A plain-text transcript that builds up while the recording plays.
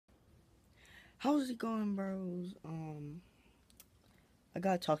How's it going, bros? I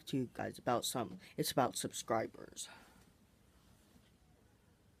gotta talk to you guys about something. It's about subscribers.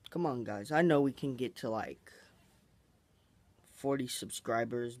 Come on, guys. I know we can get to like 40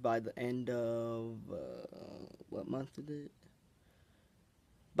 subscribers by the end of what month is it?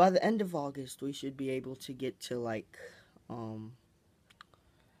 By the end of August, we should be able to get to like um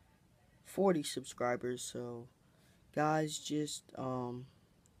 40 subscribers. So, guys, just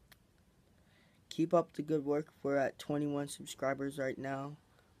keep up the good work. We're at 21 subscribers right now.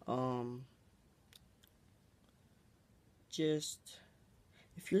 Um, just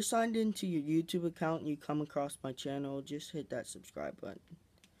If you're signed into your YouTube account and you come across my channel, just hit that subscribe button.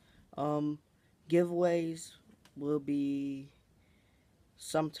 Um, Giveaways will be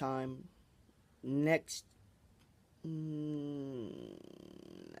sometime next mm,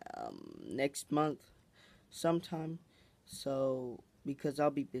 next month, sometime. So because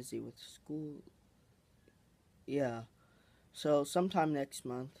I'll be busy with school, yeah. So sometime next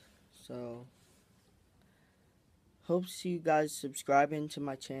month. So hope to see you guys subscribing to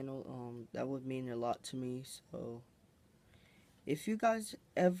my channel. That would mean a lot to me. So if you guys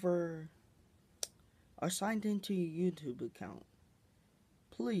ever are signed into your YouTube account,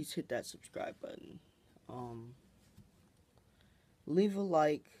 please hit that subscribe button. Um, Leave a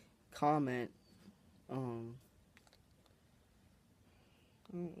like, comment. Um,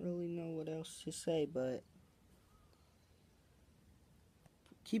 I don't really know what else to say, but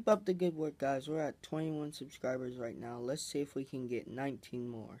keep up the good work, guys. We're at 21 subscribers right now. Let's see if we can get 19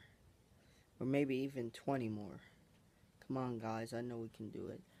 more, or maybe even 20 more. Come on, guys. I know we can do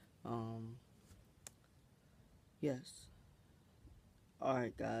it. Yes.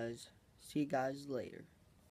 Alright, guys. See you guys later.